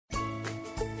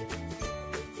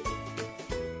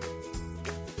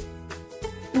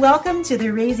Welcome to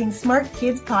the Raising Smart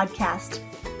Kids podcast.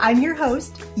 I'm your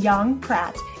host, Yang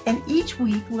Pratt, and each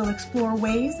week we'll explore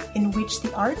ways in which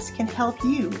the arts can help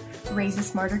you raise a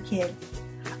smarter kid.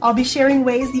 I'll be sharing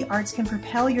ways the arts can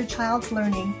propel your child's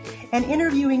learning and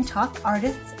interviewing top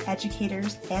artists,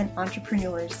 educators, and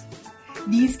entrepreneurs.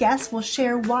 These guests will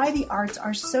share why the arts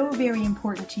are so very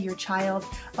important to your child,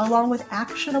 along with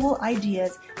actionable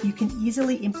ideas you can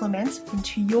easily implement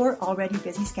into your already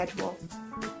busy schedule.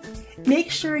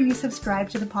 Make sure you subscribe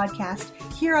to the podcast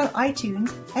here on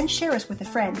iTunes and share us with a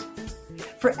friend.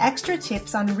 For extra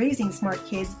tips on raising smart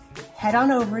kids, head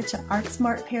on over to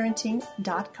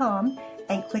artsmartparenting.com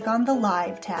and click on the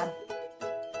Live tab.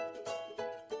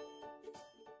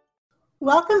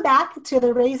 Welcome back to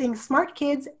the Raising Smart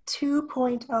Kids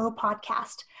 2.0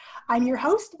 podcast. I'm your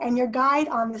host and your guide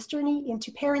on this journey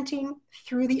into parenting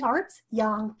through the arts,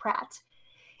 Yang Pratt.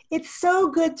 It's so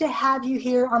good to have you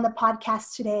here on the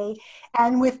podcast today.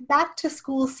 And with back to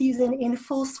school season in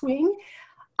full swing,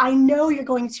 I know you're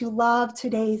going to love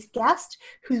today's guest,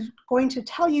 who's going to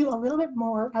tell you a little bit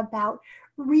more about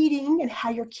reading and how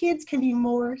your kids can be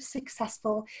more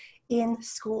successful in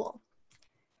school.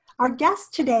 Our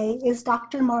guest today is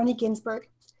Dr. Marnie Ginsberg.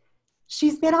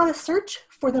 She's been on a search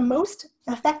for the most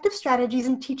effective strategies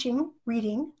in teaching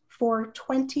reading for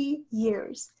 20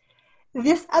 years.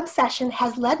 This obsession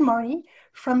has led Marnie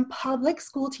from public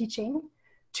school teaching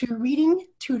to reading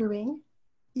tutoring,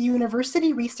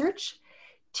 university research,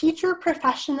 teacher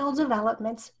professional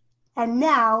development, and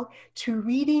now to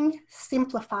Reading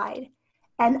Simplified,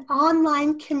 an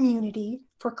online community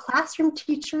for classroom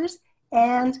teachers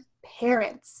and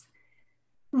parents.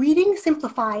 Reading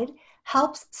Simplified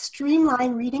helps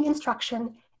streamline reading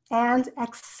instruction and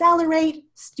accelerate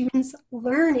students'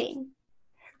 learning.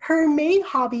 Her main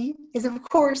hobby is, of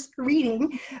course,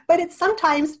 reading, but it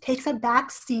sometimes takes a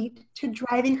back seat to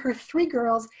driving her three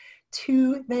girls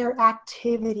to their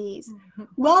activities. Mm-hmm.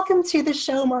 Welcome to the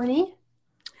show, Marnie.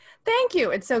 Thank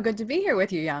you. It's so good to be here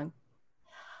with you, Yang.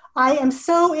 I am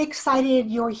so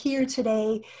excited you're here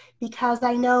today because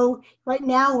I know right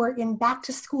now we're in back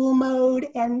to school mode,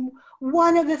 and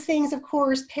one of the things, of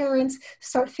course, parents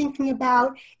start thinking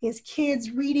about is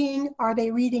kids reading. Are they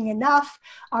reading enough?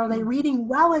 Are they reading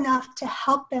well enough to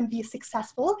help them be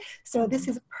successful? So this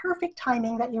is perfect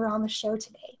timing that you're on the show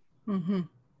today. Mm-hmm.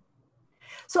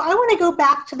 So I want to go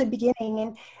back to the beginning,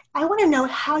 and I want to know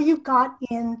how you got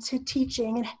into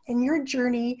teaching and your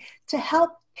journey to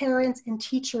help parents and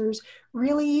teachers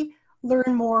really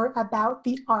learn more about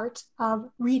the art of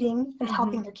reading and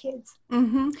helping their kids.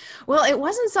 Mm-hmm. Well, it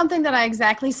wasn't something that I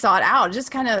exactly sought out. It just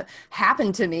kind of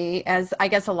happened to me, as I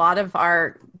guess a lot of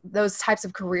those types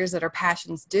of careers that our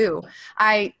passions do.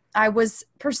 I was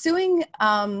pursuing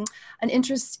an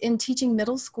interest in teaching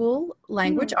middle school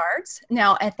language arts.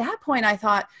 Now, at that point, I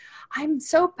thought, I'm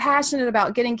so passionate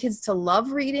about getting kids to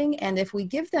love reading, and if we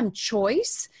give them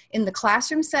choice in the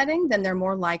classroom setting, then they're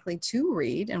more likely to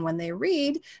read, and when they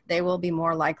read, they will be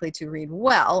more likely to read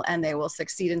well, and they will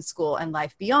succeed in school and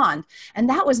life beyond. And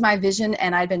that was my vision,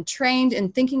 and I'd been trained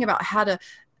in thinking about how to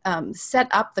set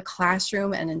up the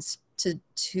classroom and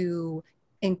to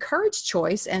encourage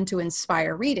choice and to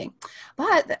inspire reading.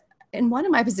 But in one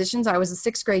of my positions, I was a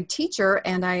sixth grade teacher,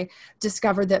 and I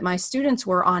discovered that my students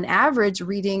were on average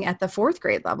reading at the fourth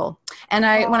grade level. And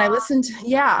when I listened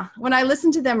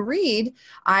to them read,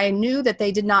 I knew that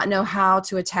they did not know how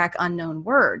to attack unknown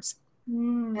words.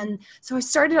 And so I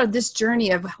started on this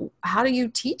journey of how do you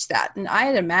teach that? And I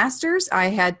had a master's, I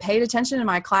had paid attention in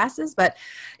my classes, but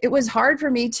it was hard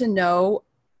for me to know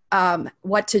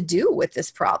what to do with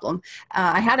this problem.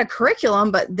 I had a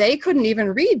curriculum, but they couldn't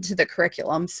even read to the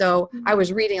curriculum. So I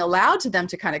was reading aloud to them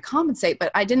to kind of compensate,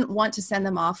 but I didn't want to send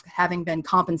them off having been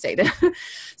compensated.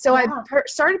 So I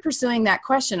started pursuing that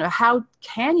question of how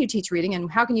can you teach reading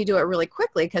and how can you do it really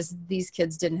quickly, because these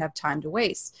kids didn't have time to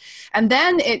waste. And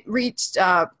then it reached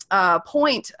a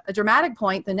dramatic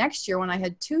point the next year when I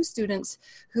had two students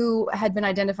who had been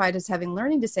identified as having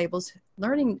learning disabilities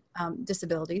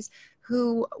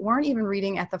who weren't even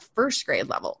reading at the first grade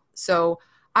level. So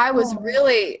I was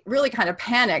really, really kind of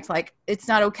panicked, like it's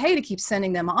not okay to keep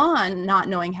sending them on not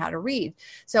knowing how to read.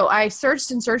 So I searched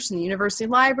in the university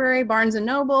library, Barnes and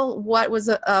Noble, what was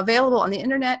available on the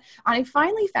internet. And I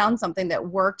finally found something that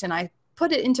worked, and I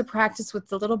put it into practice with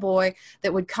the little boy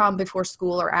that would come before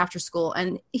school or after school.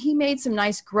 And he made some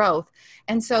nice growth.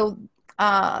 And so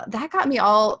that got me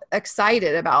all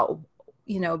excited about,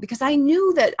 because I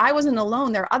knew that I wasn't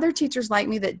alone. There are other teachers like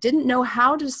me that didn't know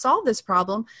how to solve this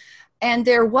problem. And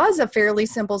there was a fairly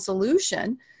simple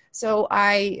solution So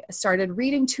I started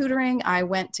reading tutoring. I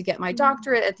went to get my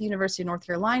doctorate at the University of North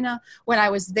Carolina. When I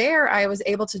was there, I was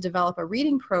able to develop a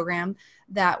reading program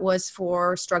that was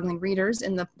for struggling readers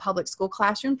in the public school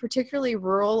classroom, particularly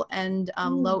rural and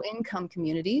low-income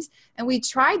communities. And we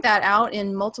tried that out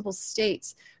in multiple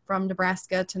states, from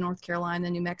Nebraska to North Carolina,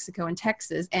 New Mexico, and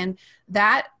Texas. And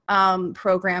that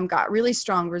program got really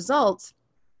strong results.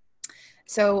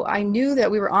 So I knew that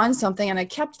we were on something, and I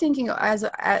kept thinking as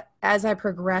I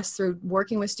progressed through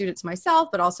working with students myself,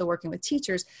 but also working with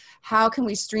teachers, how can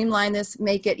we streamline this,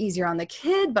 make it easier on the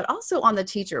kid, but also on the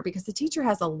teacher, because the teacher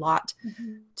has a lot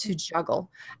to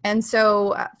juggle. And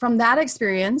so from that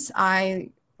experience,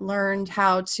 I learned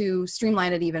how to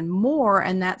streamline it even more,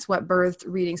 and that's what birthed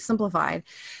Reading Simplified.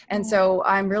 And so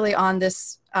I'm really on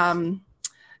this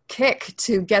kick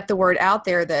to get the word out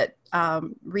there that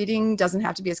reading doesn't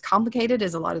have to be as complicated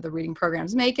as a lot of the reading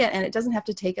programs make it, and it doesn't have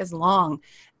to take as long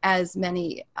as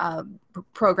many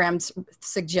programs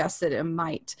suggest that it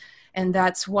might. And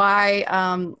that's why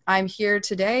I'm here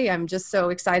today. I'm just so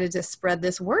excited to spread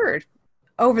this word.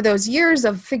 Over those years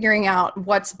of figuring out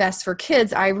what's best for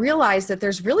kids, I realized that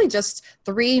there's really just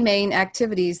three main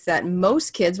activities that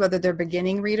most kids, whether they're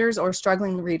beginning readers or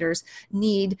struggling readers,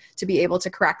 need to be able to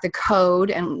crack the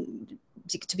code and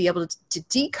to be able to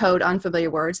decode unfamiliar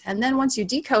words. And then once you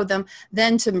decode them,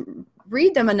 then to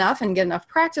read them enough and get enough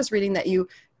practice reading that you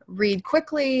read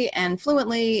quickly and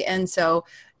fluently. And so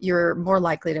you're more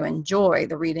likely to enjoy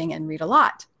the reading and read a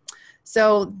lot.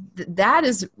 So that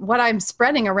is what I'm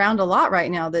spreading around a lot right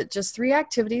now, that just three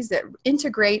activities that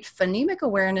integrate phonemic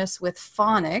awareness with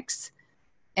phonics.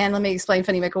 And let me explain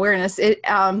phonemic awareness.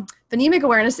 Phonemic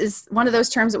awareness is one of those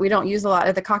terms that we don't use a lot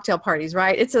at the cocktail parties,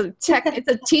 right? It's a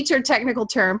teacher technical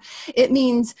term. It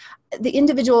means the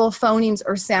individual phonemes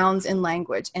or sounds in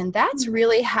language. And that's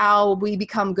really how we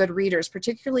become good readers,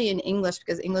 particularly in English,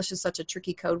 because English is such a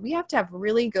tricky code. We have to have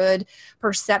really good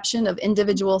perception of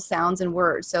individual sounds and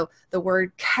words. So the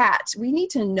word cat, we need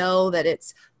to know that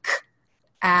it's k,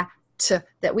 a, t,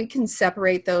 that we can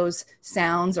separate those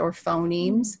sounds or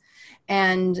phonemes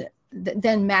and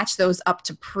then match those up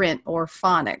to print or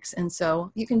phonics. And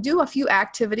so you can do a few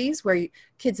activities where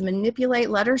kids manipulate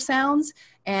letter sounds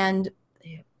and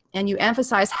you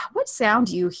emphasize, what sound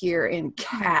do you hear in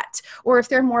cat? Or if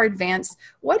they're more advanced,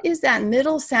 what is that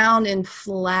middle sound in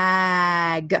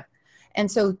flag? And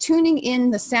so tuning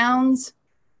in the sounds,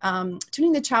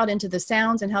 tuning the child into the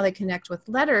sounds and how they connect with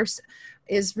letters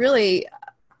is really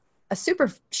a super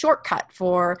shortcut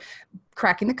for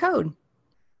cracking the code.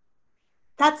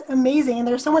 That's amazing. And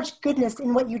there's so much goodness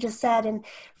in what you just said. And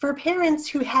for parents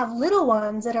who have little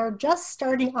ones that are just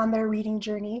starting on their reading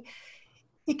journey,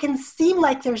 it can seem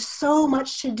like there's so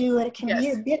much to do, and it can be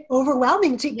a bit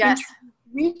overwhelming to introduce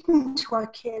reading to our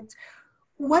kids.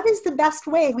 What is the best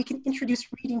way we can introduce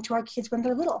reading to our kids when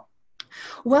they're little?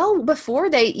 Well, before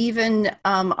they even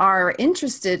are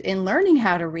interested in learning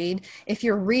how to read, if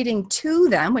you're reading to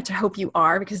them, which I hope you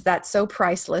are, because that's so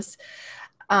priceless,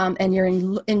 and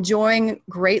you're enjoying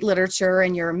great literature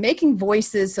and you're making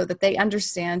voices so that they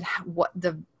understand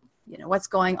what's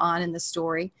going on in the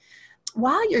story.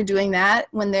 While you're doing that,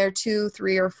 when they're 2,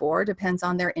 3, or 4, depends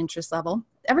on their interest level,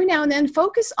 every now and then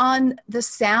focus on the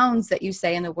sounds that you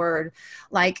say in the word.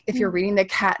 Like if you're reading The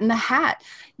Cat in the Hat,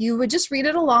 you would just read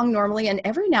it along normally, and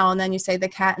every now and then you say the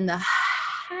cat in the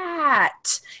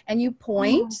hat, and you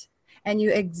point and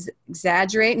you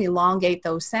exaggerate and elongate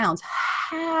those sounds.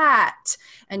 Hat.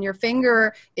 And your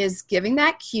finger is giving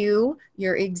that cue.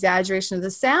 Your exaggeration of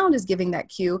the sound is giving that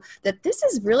cue that this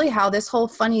is really how this whole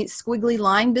funny squiggly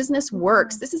line business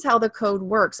works. This is how the code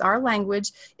works. Our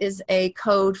language is a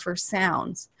code for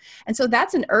sounds. And so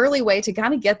that's an early way to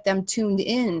kind of get them tuned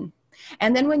in.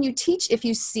 And then when you teach, if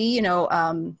you see,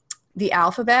 the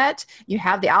alphabet, you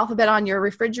have the alphabet on your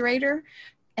refrigerator,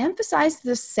 emphasize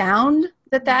the sound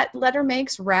that letter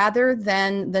makes rather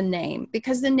than the name,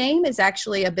 because the name is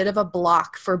actually a bit of a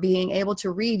block for being able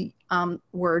to read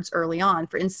words early on.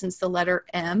 For instance, the letter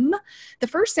M, the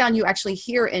first sound you actually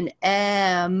hear in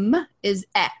M is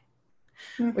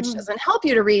which doesn't help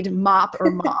you to read mop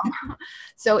or mom.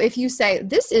 So if you say,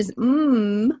 this is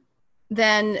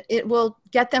then it will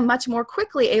get them much more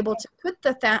quickly able to put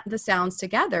the sounds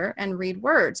together and read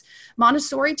words.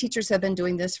 Montessori teachers have been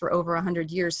doing this for over 100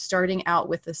 years, starting out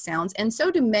with the sounds, and so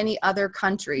do many other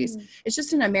countries. It's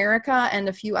just in America and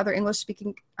a few other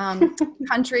English-speaking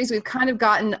countries, we've kind of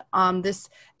gotten this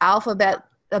alphabet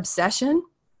obsession.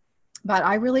 But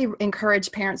I really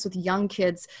encourage parents with young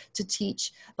kids to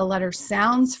teach the letter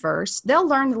sounds first. They'll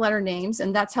learn the letter names,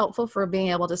 and that's helpful for being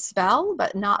able to spell,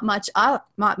 but not much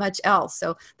else.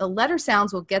 So the letter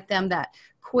sounds will get them that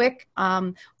quick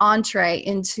entree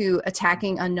into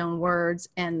attacking unknown words.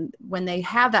 And when they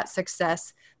have that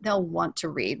success, they'll want to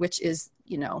read, which is,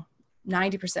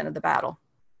 90% of the battle.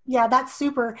 Yeah, that's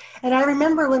super. And I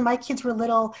remember when my kids were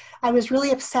little, I was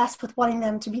really obsessed with wanting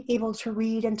them to be able to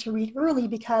read and to read early,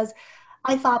 because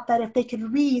I thought that if they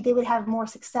could read, they would have more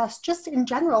success just in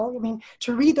general. I mean,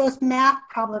 to read those math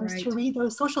problems, Right. to read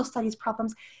those social studies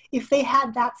problems, if they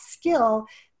had that skill,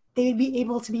 they'd be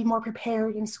able to be more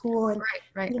prepared in school. And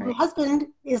Right. my husband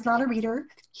is not a reader.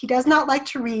 He does not like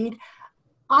to read.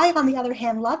 I, on the other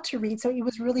hand, love to read. So it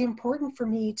was really important for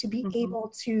me to be Mm-hmm.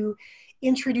 able to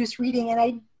introduce reading. And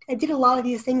I did a lot of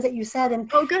these things that you said. And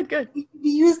Oh, good. we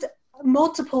used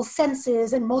multiple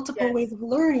senses and multiple Yes. ways of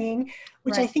learning,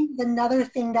 which I Right. think is another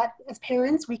thing that as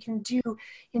parents we can do.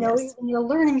 Yes. When you're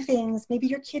learning things, maybe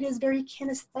your kid is very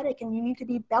kinesthetic and you need to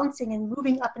be bouncing and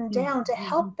moving up and down to Mm-hmm.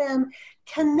 help them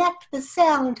connect the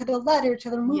sound to the letter, to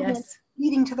the movement, Yes.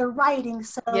 leading to the writing.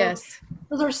 So Yes.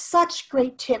 those are such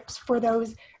great tips for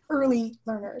those early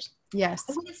learners. I'm Yes.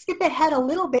 going to skip ahead a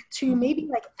little bit to Mm-hmm. maybe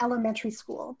like elementary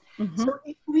school. Mm-hmm. So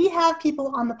if we have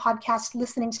people on the podcast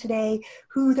listening today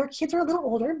who their kids are a little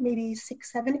older, maybe 6,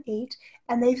 7, 8,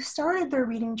 and they've started their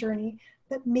reading journey,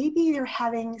 but maybe they're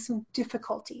having some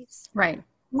difficulties. Right.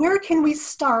 Where can we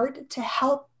start to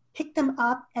help pick them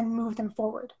up and move them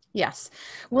forward? Yes.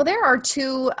 Well, there are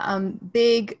two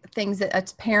big things that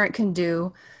a parent can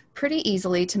do pretty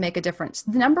easily to make a difference.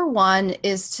 The number one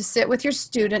is to sit with your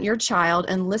student, your child,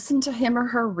 and listen to him or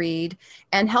her read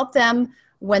and help them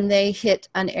when they hit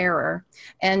an error.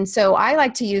 And so I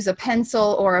like to use a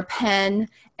pencil or a pen.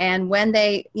 And when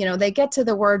they get to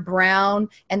the word brown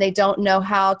and they don't know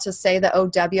how to say the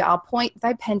OW, I'll point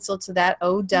my pencil to that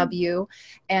OW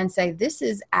and say, this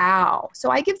is ow. So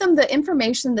I give them the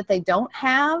information that they don't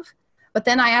have, but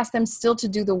then I ask them still to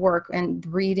do the work and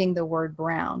reading the word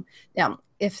brown. Now,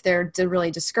 if they're really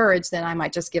discouraged, then I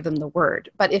might just give them the word.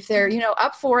 But if they're,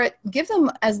 up for it, give them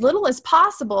as little as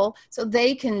possible so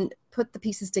they can put the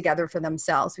pieces together for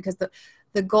themselves, because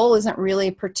the goal isn't really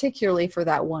particularly for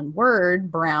that one word,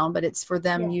 brown, but it's for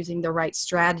them using the right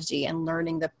strategy and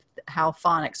learning how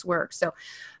phonics work. So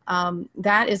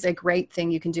that is a great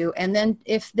thing you can do. And then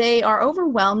if they are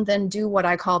overwhelmed, then do what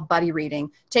I call buddy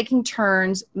reading, taking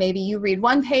turns. Maybe you read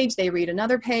one page, they read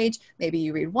another page. Maybe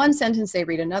you read one sentence, they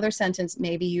read another sentence.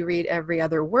 Maybe you read every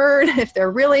other word if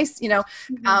they're really,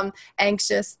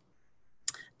 anxious.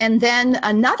 And then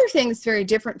another thing that's very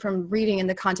different from reading in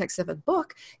the context of a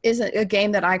book is a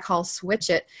game that I call Switch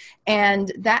It.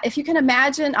 And that, if you can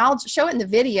imagine, I'll show it in the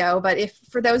video, but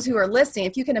for those who are listening,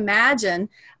 if you can imagine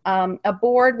a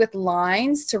board with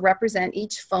lines to represent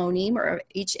each phoneme or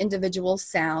each individual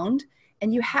sound,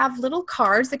 and you have little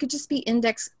cards that could just be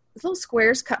little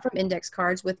squares cut from index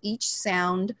cards with each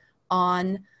sound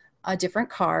on a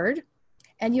different card.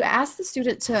 And you ask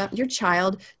your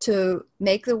child to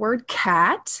make the word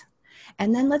cat,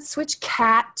 and then let's switch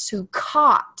cat to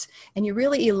cot. And you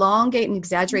really elongate and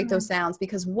exaggerate those sounds,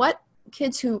 because what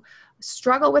kids who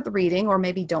struggle with reading or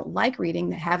maybe don't like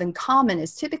reading have in common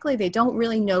is typically they don't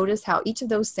really notice how each of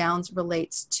those sounds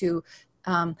relates to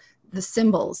the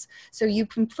symbols. So you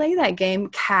can play that game,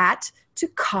 cat to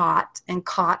cot and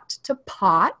cot to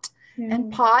pot.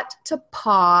 And pot to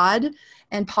pod,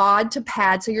 and pod to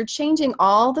pad. So you're changing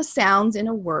all the sounds in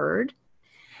a word,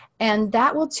 and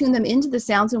that will tune them into the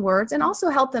sounds and words and also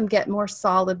help them get more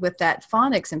solid with that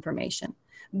phonics information.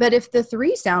 But if the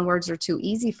 3 sound words are too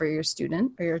easy for your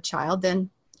student or your child,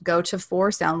 then go to 4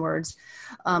 sound words.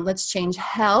 Let's change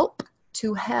help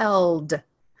to held.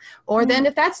 Or then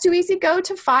if that's too easy, go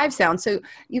to 5 sounds. So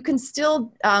you can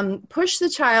still push the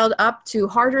child up to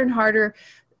harder and harder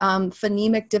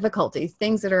phonemic difficulty,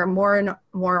 things that are more and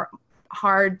more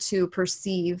hard to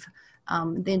perceive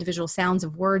the individual sounds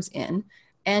of words in.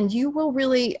 And you will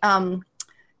really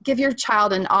give your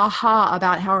child an aha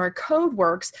about how our code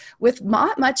works with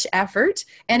not much effort.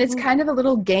 And it's kind of a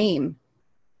little game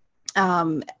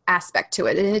aspect to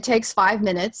it. And it takes 5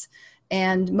 minutes.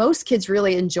 And most kids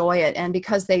really enjoy it. And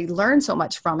because they learn so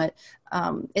much from it,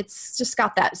 it's just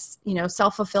got that,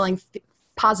 self-fulfilling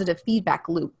positive feedback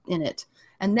loop in it.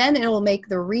 And then it will make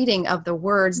the reading of the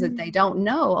words that they don't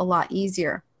know a lot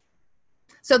easier.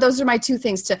 So those are my 2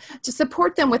 things, to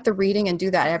support them with the reading and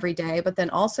do that every day, but then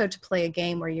also to play a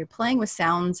game where you're playing with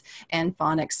sounds and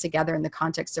phonics together in the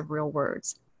context of real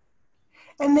words.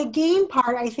 And the game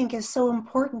part, I think, is so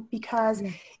important because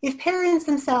if parents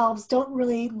themselves don't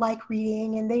really like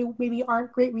reading and they maybe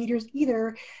aren't great readers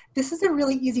either, this is a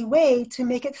really easy way to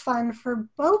make it fun for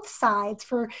both sides,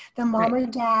 for the mom or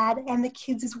dad and the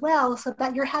kids as well, so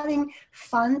that you're having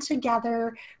fun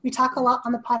together. We talk a lot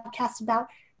on the podcast about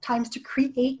times to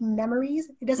create memories.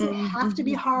 It doesn't have to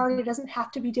be hard. It doesn't have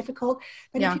to be difficult.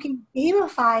 But if you can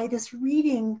gamify this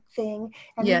reading thing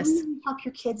and really help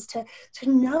your kids to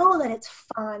know that it's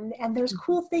fun and there's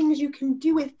cool things you can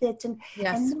do with it, and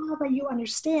now that you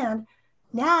understand,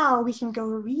 now we can go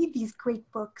read these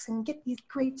great books and get these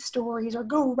great stories or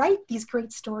go write these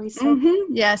great stories. So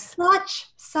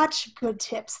such good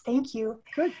tips. Thank you.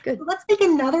 Good. So let's make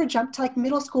another jump to like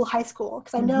middle school, high school,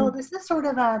 because I know this is sort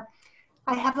of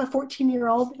I have a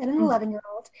 14-year-old and an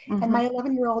 11-year-old, and my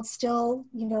 11-year-old still,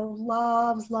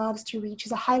 loves to read.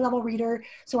 She's a high-level reader,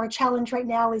 so our challenge right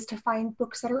now is to find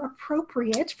books that are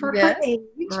appropriate for her age.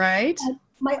 Right.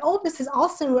 My oldest is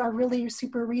also a really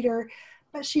super reader,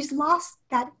 but she's lost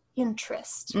that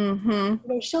interest.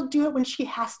 She'll do it when she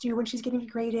has to, when she's getting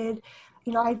graded.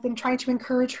 I've been trying to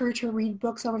encourage her to read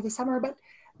books over the summer, but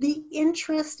the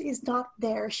interest is not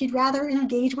there. She'd rather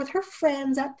engage with her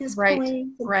friends at this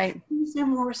point and do some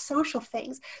more social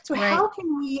things. So how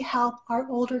can we help our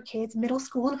older kids, middle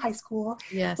school and high school,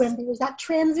 when there's that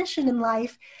transition in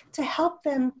life, to help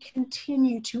them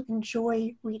continue to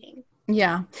enjoy reading?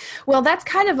 Yeah. Well, that's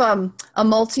kind of a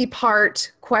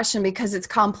multi-part question because it's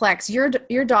complex. Your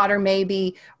daughter may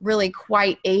be really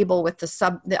quite able with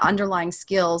the underlying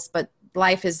skills, but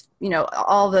life is,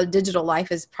 all the digital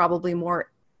life is probably more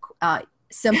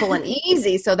simple and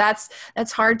easy. So that's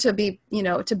hard to be,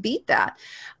 to beat that.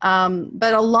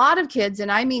 But a lot of kids,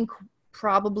 and I mean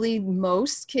probably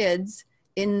most kids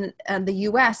in the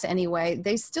US anyway,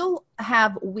 they still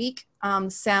have weak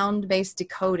sound-based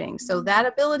decoding. So that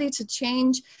ability to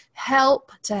change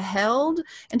help to held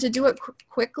and to do it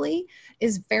quickly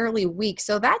is fairly weak.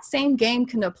 So that same game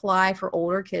can apply for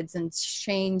older kids and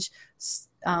change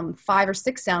 5 or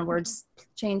 6 sound words,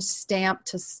 change stamp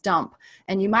to stump.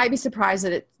 And you might be surprised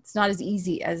that it's not as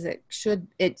easy as it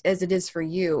is for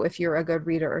you if you're a good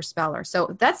reader or speller.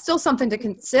 So that's still something to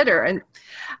consider.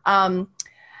 And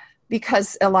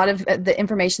because a lot of the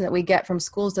information that we get from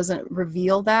schools doesn't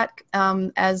reveal that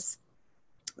as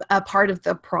a part of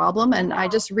the problem. And I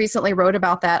just recently wrote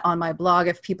about that on my blog.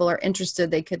 If people are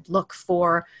interested, they could look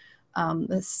for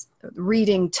this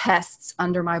reading tests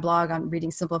under my blog on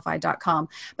readingsimplified.com.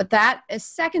 But that is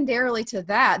secondarily to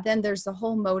that, then there's the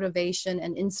whole motivation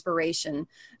and inspiration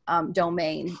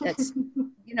domain that's,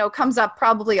 comes up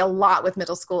probably a lot with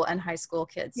middle school and high school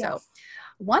kids. Yes. So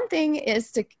one thing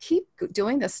is to keep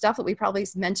doing the stuff that we probably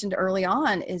mentioned early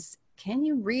on is, can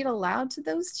you read aloud to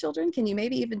those children? Can you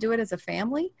maybe even do it as a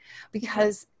family?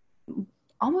 Because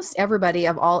almost everybody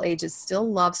of all ages still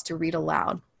loves to read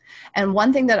aloud. And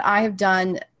one thing that I have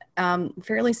done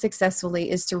fairly successfully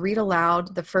is to read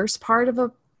aloud the first part of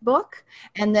a book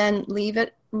and then leave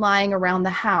it lying around the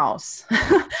house.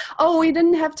 Oh, we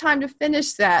didn't have time to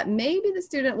finish that. Maybe the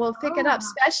student will pick it up,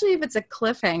 especially if it's a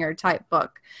cliffhanger type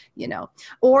book,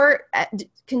 or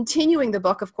continuing the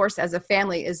book, of course, as a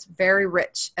family is very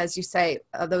rich. As you say,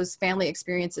 those family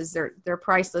experiences, they're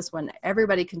priceless when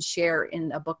everybody can share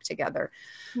in a book together.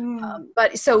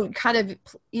 But so kind of,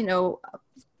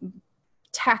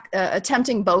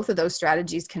 attempting both of those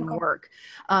strategies can work.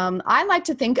 I like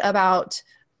to think about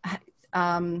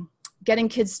getting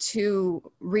kids to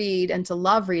read and to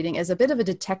love reading as a bit of a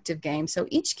detective game. So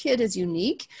each kid is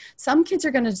unique. Some kids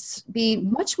are going to be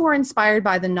much more inspired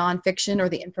by the nonfiction or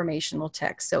the informational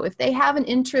text. So if they have an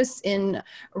interest in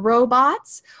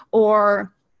robots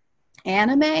or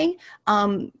anime,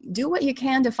 do what you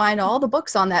can to find all the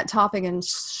books on that topic and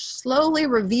slowly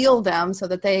reveal them so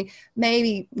that they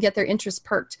maybe get their interest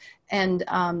perked, and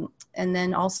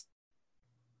then also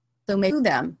make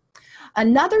them.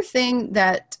 Another thing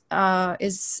that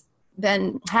has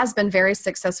been very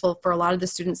successful for a lot of the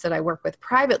students that I work with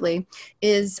privately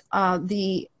is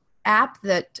the app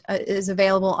that is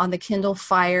available on the Kindle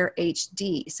Fire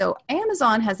HD. So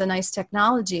Amazon has a nice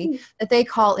technology that they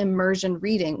call immersion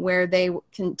reading, where they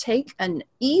can take an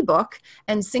ebook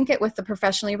and sync it with the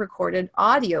professionally recorded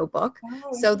audiobook.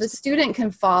 So the student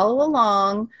can follow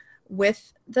along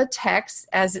with the text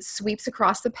as it sweeps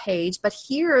across the page, but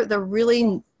hear the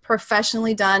really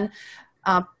professionally done,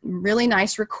 really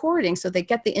nice recording, so they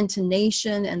get the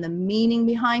intonation and the meaning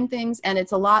behind things, and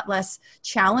it's a lot less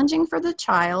challenging for the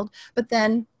child. But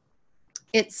then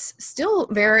it's still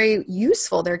very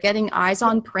useful. They're getting eyes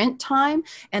on print time,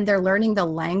 and they're learning the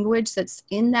language that's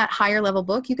in that higher level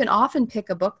book. You can often pick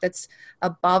a book that's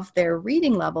above their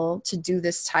reading level to do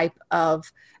this type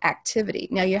of activity.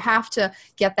 Now you have to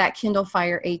get that Kindle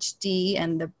Fire HD,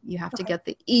 and you have to get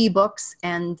the ebooks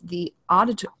and the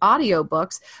audio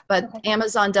books, but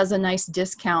Amazon does a nice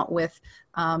discount with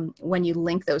when you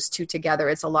link those two together.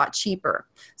 It's a lot cheaper.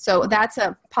 So that's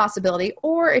a possibility.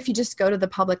 Or if you just go to the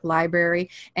public library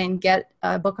and get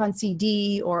a book on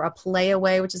CD or a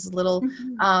Playaway, which is a little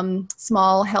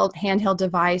small handheld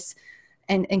device,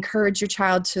 and encourage your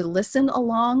child to listen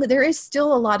along. There is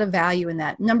still a lot of value in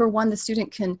that. Number one, the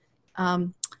student can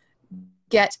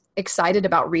get excited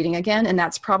about reading again, and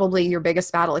that's probably your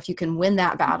biggest battle. If you can win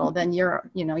that battle, then you're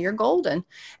golden.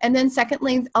 And then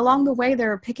secondly, along the way,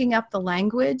 they're picking up the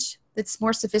language that's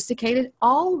more sophisticated.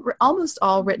 Almost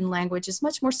all written language is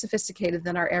much more sophisticated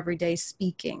than our everyday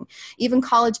speaking. Even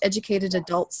college-educated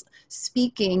adults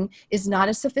speaking is not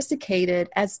as sophisticated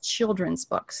as children's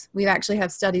books. We actually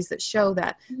have studies that show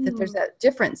that there's a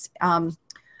difference.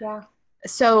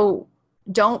 So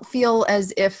don't feel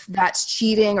as if that's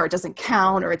cheating or it doesn't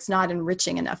count or it's not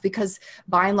enriching enough, because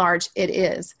by and large it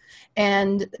is.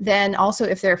 And then also,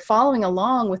 if they're following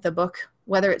along with the book,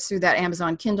 whether it's through that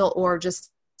Amazon Kindle or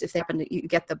just if they happen to you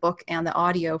get the book and the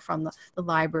audio from the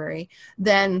library,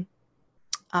 then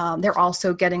they're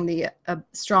also getting a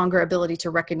stronger ability to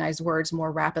recognize words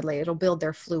more rapidly. It'll build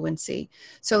their fluency.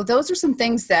 So those are some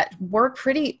things that work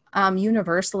pretty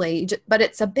universally, but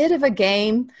it's a bit of a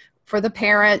game for the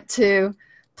parent to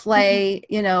play,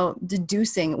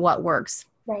 deducing what works.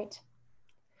 Right.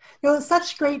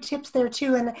 Such great tips there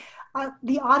too. And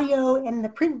the audio and the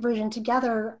print version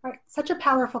together are such a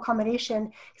powerful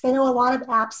combination, because I know a lot of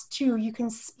apps too, you can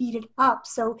speed it up.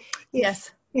 So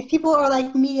if people are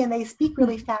like me and they speak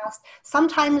really fast,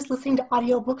 sometimes listening to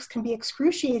audiobooks can be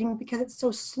excruciating because it's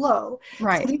so slow.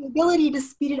 Right. So the ability to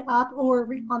speed it up, or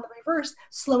on the reverse,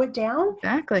 slow it down,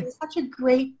 is such a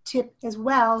great tip as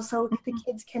well. So the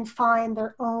kids can find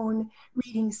their own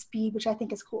reading speed, which I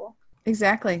think is cool.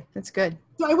 Exactly. That's good.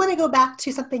 So I want to go back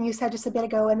to something you said just a bit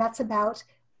ago, and that's about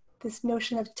this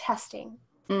notion of testing.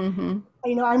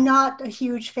 I'm not a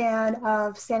huge fan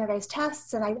of standardized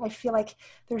tests, and I feel like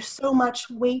there's so much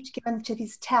weight given to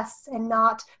these tests and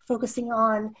not focusing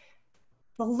on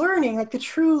the learning, like the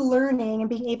true learning and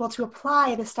being able to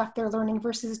apply the stuff they're learning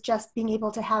versus just being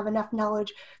able to have enough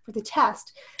knowledge for the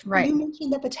test. Right. You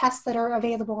mentioned that the tests that are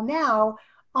available now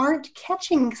aren't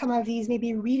catching some of these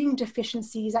maybe reading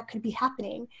deficiencies that could be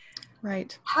happening.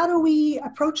 Right. How do we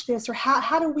approach this, or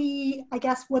how do we, I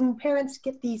guess, when parents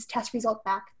get these test results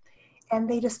back and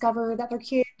they discover that their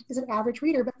kid is an average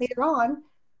reader, but later on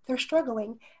they're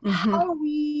struggling, how do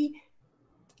we,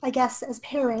 I guess, as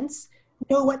parents,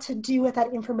 know what to do with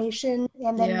that information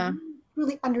and then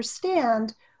really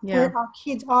understand where our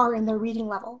kids are in their reading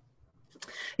level?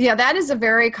 Yeah, that is a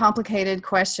very complicated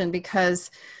question,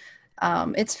 because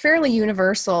it's fairly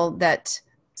universal that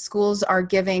schools are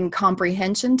giving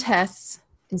comprehension tests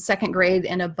in second grade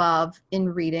and above in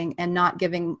reading and not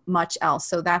giving much else.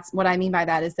 So that's what I mean by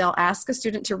that is they'll ask a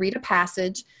student to read a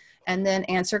passage and then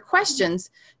answer questions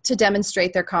to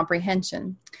demonstrate their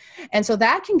comprehension. And so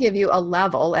that can give you a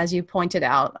level, as you pointed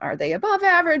out. Are they above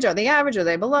average? Are they average? Are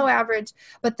they below average?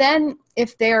 But then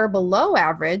if they're below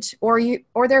average, or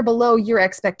they're below your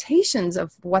expectations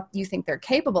of what you think they're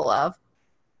capable of,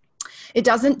 it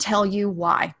doesn't tell you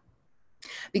why.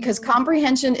 Because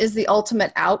comprehension is the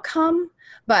ultimate outcome,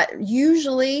 but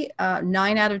usually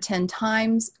 9 out of 10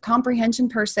 times, comprehension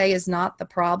per se is not the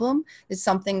problem. It's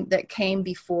something that came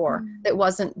before, that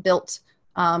wasn't built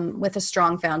with a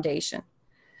strong foundation.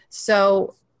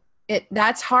 So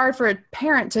that's hard for a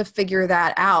parent to figure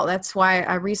that out. That's why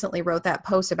I recently wrote that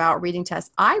post about reading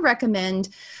tests. I recommend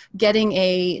getting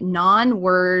a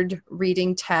non-word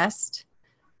reading test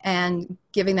and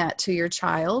giving that to your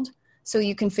child, so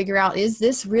you can figure out, is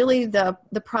this really the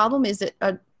problem? Is it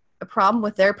a problem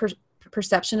with their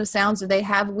perception of sounds? Do they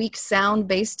have weak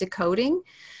sound-based decoding?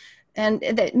 And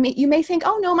you may think,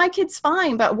 oh, no, my kid's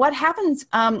fine. But what happens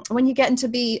when you get into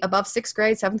be above 6th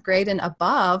grade, 7th grade, and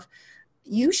above?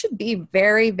 You should be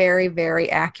very, very, very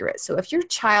accurate. So if your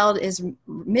child is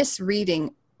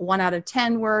misreading 1 out of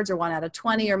 10 words or 1 out of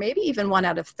 20 or maybe even 1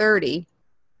 out of 30,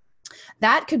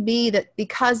 that could be that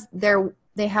because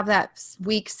they have that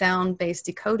weak sound-based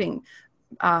decoding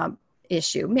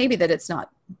issue. Maybe that it's not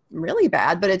really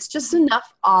bad, but it's just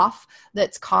enough off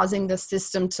that's causing the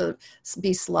system to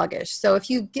be sluggish. So if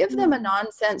you give them a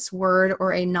nonsense word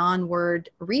or a non-word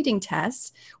reading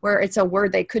test where it's a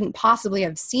word they couldn't possibly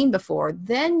have seen before,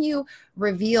 then you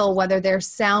reveal whether their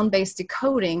sound-based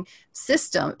decoding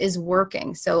system is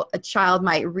working. So a child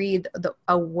might read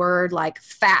a word like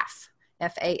faff,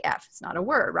 F-A-F. It's not a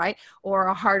word, right? Or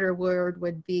a harder word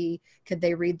would be, could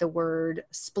they read the word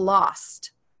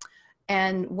splost?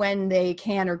 And when they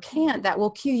can or can't, that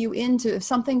will cue you into if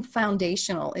something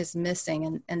foundational is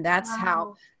missing. And that's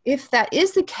how, if that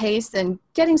is the case, then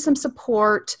getting some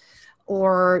support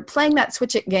or playing that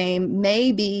switch it game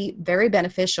may be very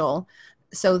beneficial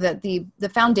so that the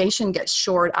foundation gets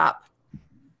shored up.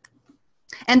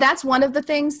 And that's one of the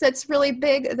things that's really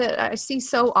big that I see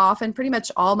so often. Pretty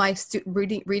much all my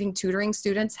reading tutoring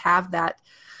students have that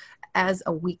as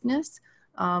a weakness.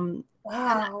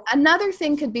 Wow. Another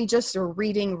thing could be just a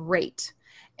reading rate.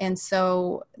 And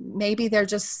so maybe they're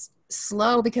just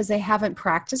slow because they haven't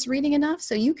practiced reading enough.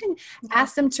 So you can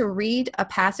ask them to read a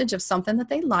passage of something that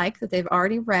they like, that they've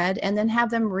already read, and then have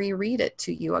them reread it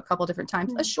to you a couple different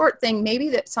times. A short thing, maybe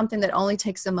that's something that only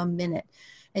takes them a minute.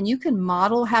 And you can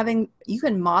model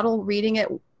reading it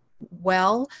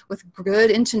well with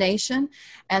good intonation,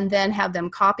 and then have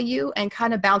them copy you and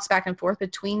kind of bounce back and forth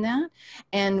between that.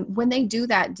 And when they do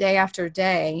that day after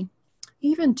day,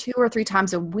 even 2 or 3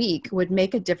 times a week would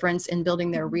make a difference in building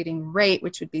their reading rate,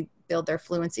 which would be build their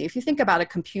fluency. If you think about a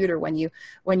computer, when your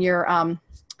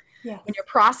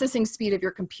processing speed of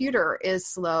your computer is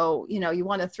slow, you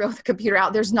want to throw the computer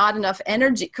out. There's not enough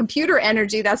energy, computer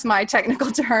energy, that's my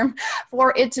technical term,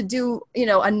 for it to do,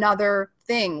 another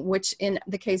thing, which in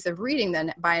the case of reading,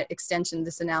 then by extension,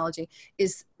 this analogy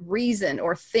is reason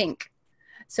or think.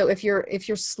 So if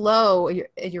you're slow,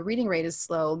 your reading rate is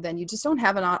slow, then you just don't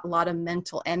have a lot of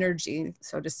mental energy,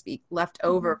 so to speak, left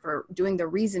over for doing the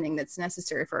reasoning that's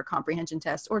necessary for a comprehension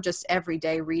test or just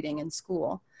everyday reading in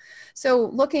school. So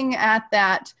looking at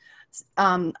that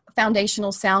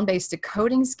foundational sound-based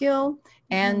decoding skill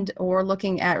and or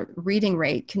looking at reading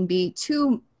rate can be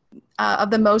 2 of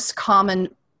the most common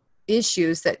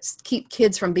issues that keep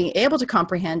kids from being able to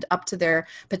comprehend up to their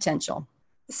potential.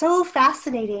 So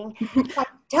fascinating.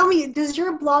 Tell me, does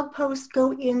your blog post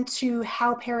go into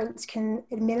how parents can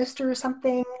administer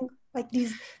something like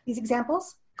these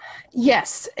examples?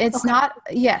 Yes, it's not.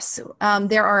 Yes,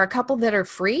 there are a couple that are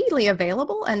freely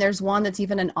available, and there's one that's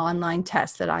even an online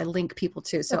test that I link people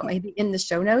to. So maybe in the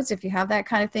show notes, if you have that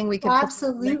kind of thing, we could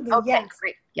absolutely. Okay, yes,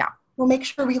 great. Yeah, we'll make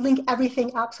sure we link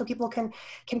everything up so people can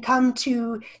come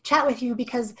to chat with you,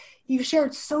 because you've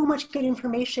shared so much good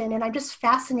information, and I'm just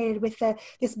fascinated with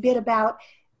this bit about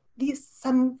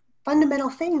some fundamental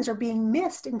things are being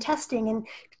missed in testing, and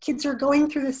kids are going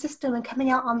through the system and coming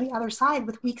out on the other side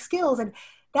with weak skills, and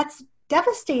that's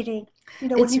devastating.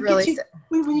 When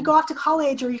you go off to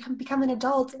college or you can become an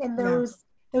adult and those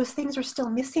things are still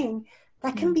missing,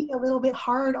 that can be a little bit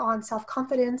hard on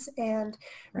self-confidence and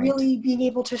really being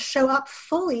able to show up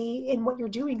fully in what you're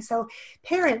doing. So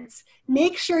parents,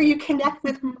 make sure you connect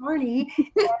with Marnie.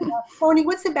 And, Marnie,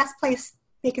 what's the best place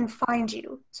they can find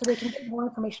you so they can get more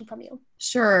information from you?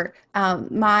 Sure.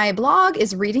 My blog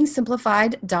is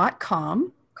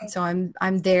readingsimplified.com. So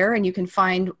I'm there, and you can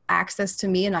find access to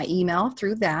me, and I email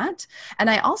through that. And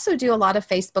I also do a lot of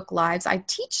Facebook Lives. I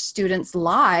teach students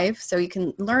live, so you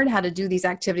can learn how to do these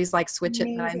activities like Switch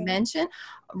It that I mentioned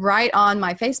right on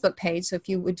my Facebook page. So if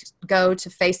you would go to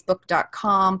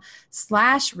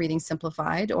facebook.com/Reading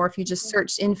Simplified, or if you just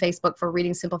search in Facebook for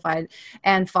Reading Simplified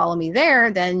and follow me there,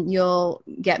 then you'll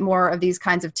get more of these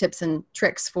kinds of tips and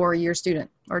tricks for your student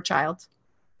or child.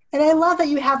 And I love that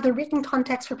you have the written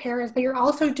context for parents, but you're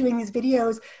also doing these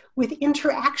videos with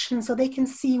interaction so they can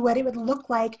see what it would look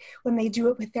like when they do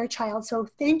it with their child. So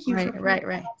thank you for putting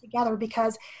that together,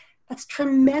 because that's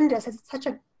tremendous. It's such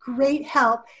a great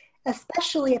help,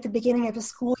 especially at the beginning of the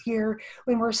school year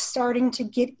when we're starting to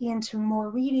get into more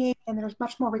reading and there's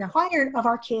much more required of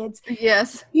our kids.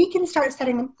 Yes. We can start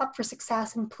setting them up for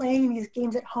success and playing these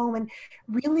games at home and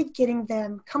really getting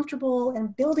them comfortable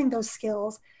and building those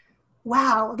skills.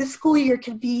 Wow, this school year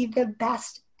could be the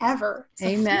best ever. So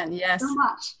Amen. Yes. So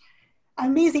much.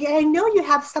 Amazing. And I know you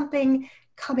have something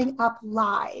coming up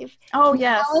live. Oh,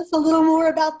 yes. Tell us a little more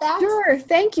about that. Sure.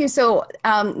 Thank you. So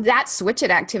that Switch It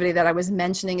activity that I was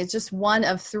mentioning is just one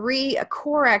of 3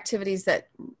 core activities that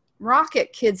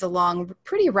rocket kids along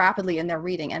pretty rapidly in their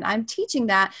reading. And I'm teaching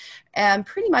that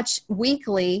pretty much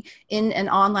weekly in an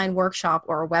online workshop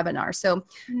or a webinar. So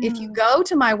if you go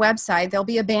to my website, there'll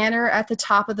be a banner at the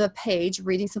top of the page,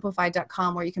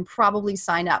 readingsimplified.com, where you can probably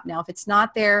sign up. Now, if it's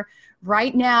not there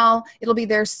right now, it'll be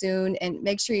there soon, and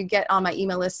make sure you get on my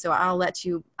email list so I'll let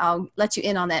you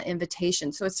in on that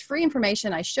invitation. So it's free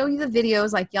information. I show you the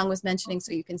videos like Young was mentioning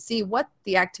so you can see what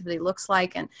the activity looks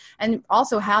like and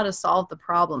also how to solve the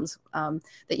problems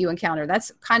that you encounter.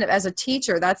 That's kind of, as a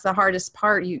teacher, that's the hardest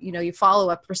part. You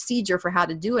follow a procedure for how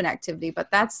to do an activity,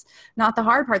 but that's not the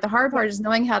hard part. The hard part is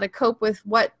knowing how to cope with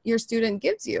what your student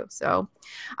gives you. So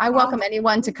I welcome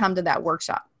anyone to come to that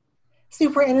workshop.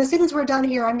 Super. And as soon as we're done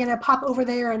here, I'm going to pop over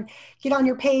there and get on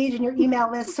your page and your email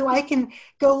list so I can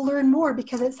go learn more,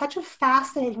 because it's such a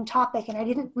fascinating topic. And I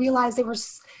didn't realize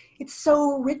it's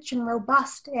so rich and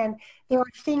robust. And there are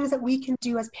things that we can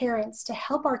do as parents to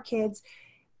help our kids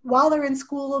while they're in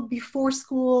school, before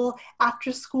school,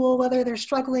 after school, whether they're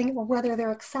struggling or whether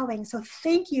they're excelling. So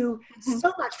thank you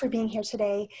so much for being here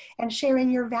today and sharing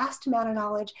your vast amount of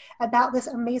knowledge about this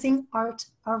amazing art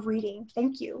of reading.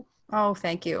 Thank you. Oh,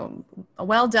 thank you.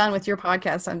 Well done with your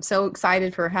podcast. I'm so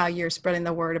excited for how you're spreading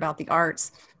the word about the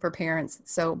arts for parents.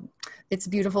 So it's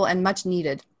beautiful and much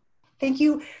needed. Thank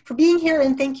you for being here,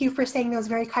 and thank you for saying those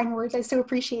very kind words. I so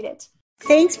appreciate it.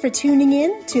 Thanks for tuning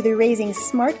in to the Raising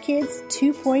Smart Kids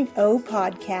 2.0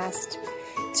 podcast.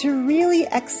 To really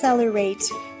accelerate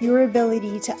your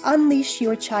ability to unleash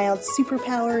your child's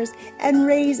superpowers and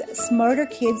raise smarter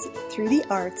kids through the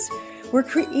arts, we're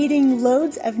creating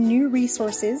loads of new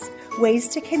resources, ways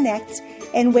to connect,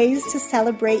 and ways to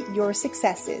celebrate your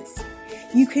successes.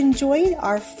 You can join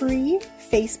our free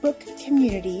Facebook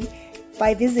community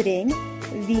by visiting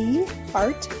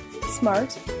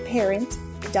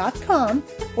theartsmartparent.com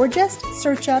or just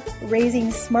search up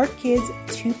Raising Smart Kids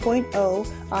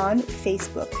 2.0 on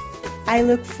Facebook. I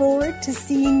look forward to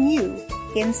seeing you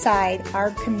inside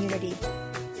our community.